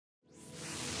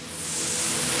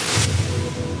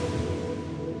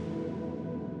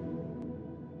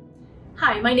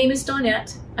Hi, my name is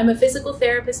Dawnette. I'm a physical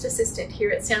therapist assistant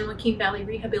here at San Joaquin Valley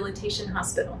Rehabilitation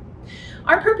Hospital.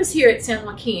 Our purpose here at San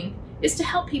Joaquin is to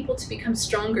help people to become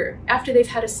stronger after they've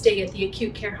had a stay at the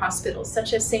acute care hospitals,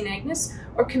 such as St. Agnes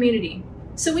or Community.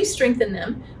 So we strengthen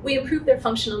them, we improve their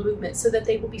functional movement so that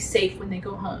they will be safe when they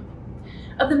go home.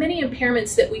 Of the many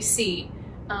impairments that we see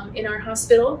in our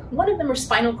hospital, one of them are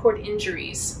spinal cord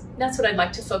injuries. That's what I'd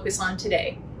like to focus on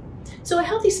today. So a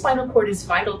healthy spinal cord is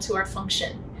vital to our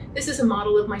function. This is a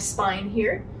model of my spine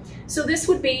here. So this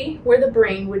would be where the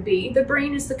brain would be. The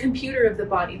brain is the computer of the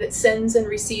body that sends and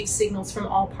receives signals from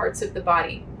all parts of the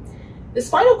body. The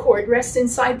spinal cord rests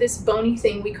inside this bony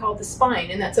thing we call the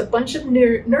spine, and that's a bunch of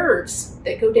nerves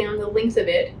that go down the length of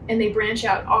it, and they branch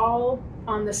out all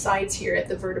on the sides here at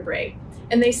the vertebrae,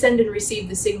 and they send and receive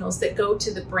the signals that go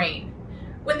to the brain.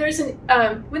 When there's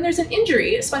an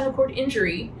injury, a spinal cord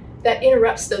injury, that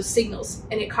interrupts those signals,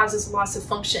 and it causes loss of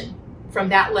function from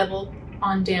that level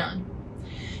on down.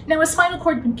 Now, a spinal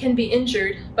cord can be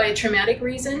injured by a traumatic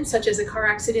reason, such as a car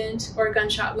accident or a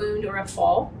gunshot wound or a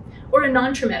fall, or a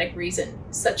non-traumatic reason,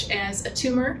 such as a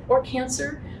tumor or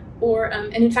cancer or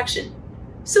an infection.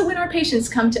 So when our patients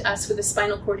come to us with a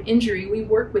spinal cord injury, we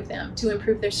work with them to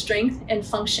improve their strength and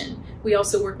function. We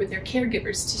also work with their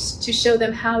caregivers to show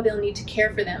them how they'll need to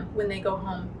care for them when they go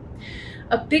home.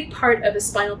 A big part of a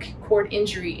spinal cord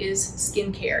injury is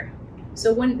skin care.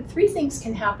 So three things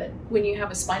can happen when you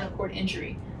have a spinal cord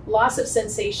injury. Loss of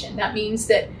sensation. That means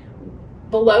that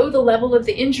below the level of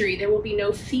the injury, there will be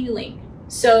no feeling.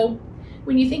 So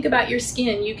when you think about your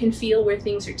skin, you can feel where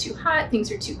things are too hot,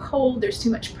 things are too cold, there's too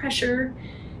much pressure,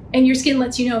 and your skin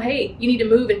lets you know, hey, you need to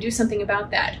move and do something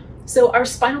about that. So our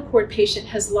spinal cord patient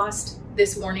has lost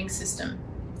this warning system.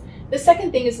 The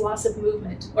second thing is loss of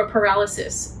movement or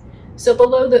paralysis. So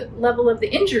below the level of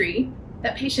the injury,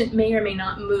 that patient may or may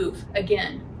not move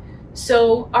again.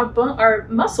 So our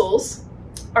muscles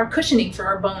are cushioning for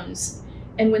our bones.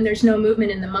 And when there's no movement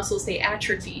in the muscles, they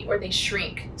atrophy or they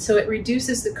shrink. So it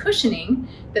reduces the cushioning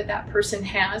that that person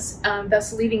has,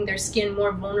 thus leaving their skin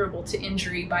more vulnerable to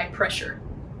injury by pressure.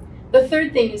 The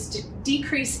third thing is to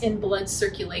decrease in blood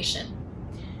circulation.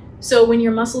 So when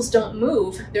your muscles don't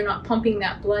move, they're not pumping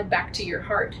that blood back to your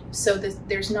heart. So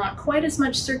there's not quite as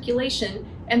much circulation,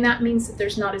 and that means that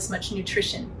there's not as much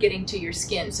nutrition getting to your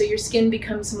skin. So your skin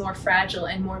becomes more fragile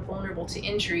and more vulnerable to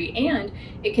injury, and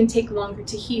it can take longer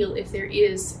to heal if there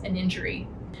is an injury.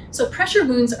 So pressure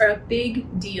wounds are a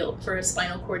big deal for a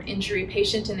spinal cord injury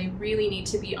patient, and they really need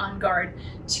to be on guard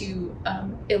to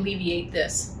alleviate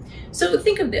this. So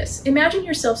think of this. Imagine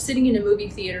yourself sitting in a movie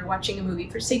theater watching a movie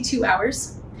for, say, 2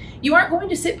 hours. You aren't going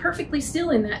to sit perfectly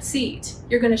still in that seat.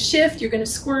 You're going to shift, you're going to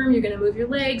squirm, you're going to move your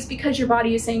legs because your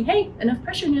body is saying, hey, enough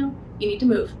pressure now, you need to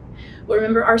move. Well,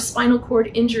 remember, our spinal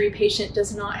cord injury patient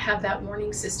does not have that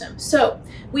warning system. So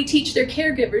we teach their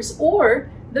caregivers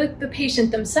or the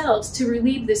patient themselves to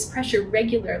relieve this pressure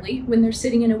regularly when they're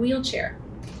sitting in a wheelchair.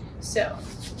 So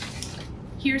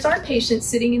here's our patient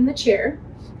sitting in the chair.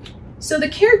 So the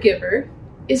caregiver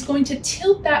is going to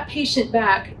tilt that patient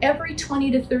back every 20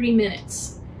 to 30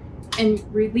 minutes and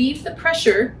relieve the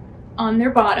pressure on their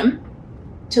bottom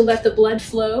to let the blood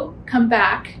flow come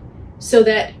back so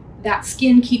that that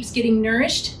skin keeps getting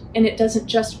nourished and it doesn't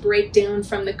just break down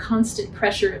from the constant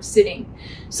pressure of sitting.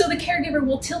 So the caregiver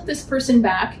will tilt this person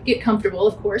back, get comfortable,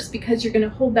 of course, because you're going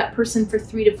to hold that person for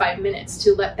 3 to 5 minutes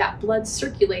to let that blood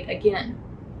circulate again.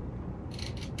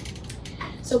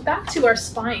 So back to our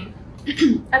spine.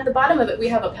 At the bottom of it, we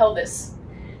have a pelvis.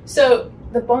 So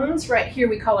the bones right here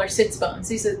we call our sits bones.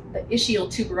 These are the ischial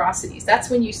tuberosities. That's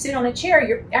when you sit on a chair,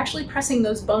 you're actually pressing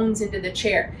those bones into the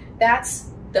chair.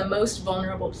 That's the most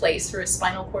vulnerable place for a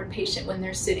spinal cord patient when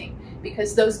they're sitting,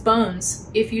 because those bones,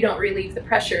 if you don't relieve the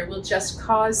pressure, will just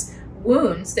cause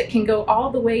wounds that can go all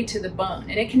the way to the bone,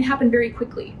 and it can happen very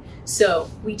quickly. So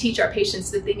we teach our patients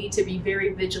that they need to be very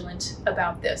vigilant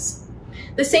about this.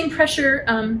 The same pressure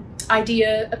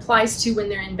idea applies to when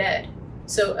they're in bed.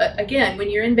 So again, when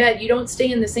you're in bed, you don't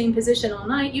stay in the same position all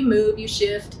night, you move, you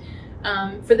shift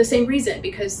for the same reason,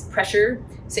 because pressure,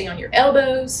 say on your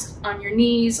elbows, on your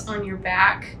knees, on your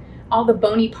back, all the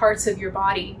bony parts of your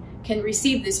body can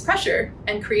receive this pressure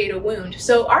and create a wound.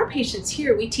 So our patients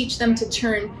here, we teach them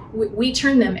to we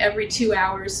turn them every 2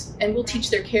 hours, and we'll teach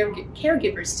their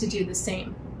caregivers to do the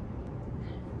same.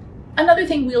 Another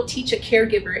thing we'll teach a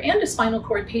caregiver and a spinal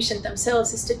cord patient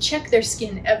themselves is to check their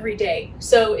skin every day.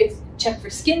 So check for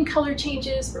skin color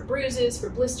changes, for bruises, for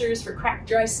blisters, for cracked,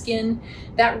 dry skin.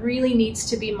 That really needs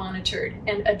to be monitored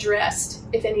and addressed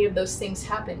if any of those things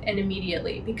happen, and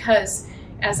immediately, because,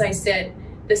 as I said,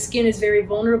 the skin is very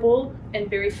vulnerable and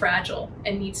very fragile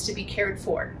and needs to be cared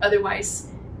for. Otherwise,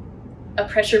 a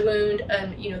pressure wound,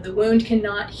 the wound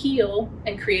cannot heal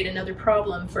and create another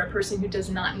problem for a person who does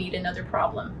not need another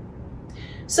problem.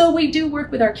 So we do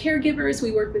work with our caregivers,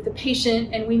 we work with the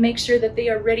patient, and we make sure that they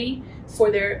are ready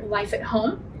for their life at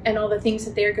home and all the things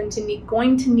that they are going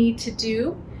to need to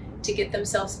do to get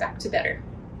themselves back to better.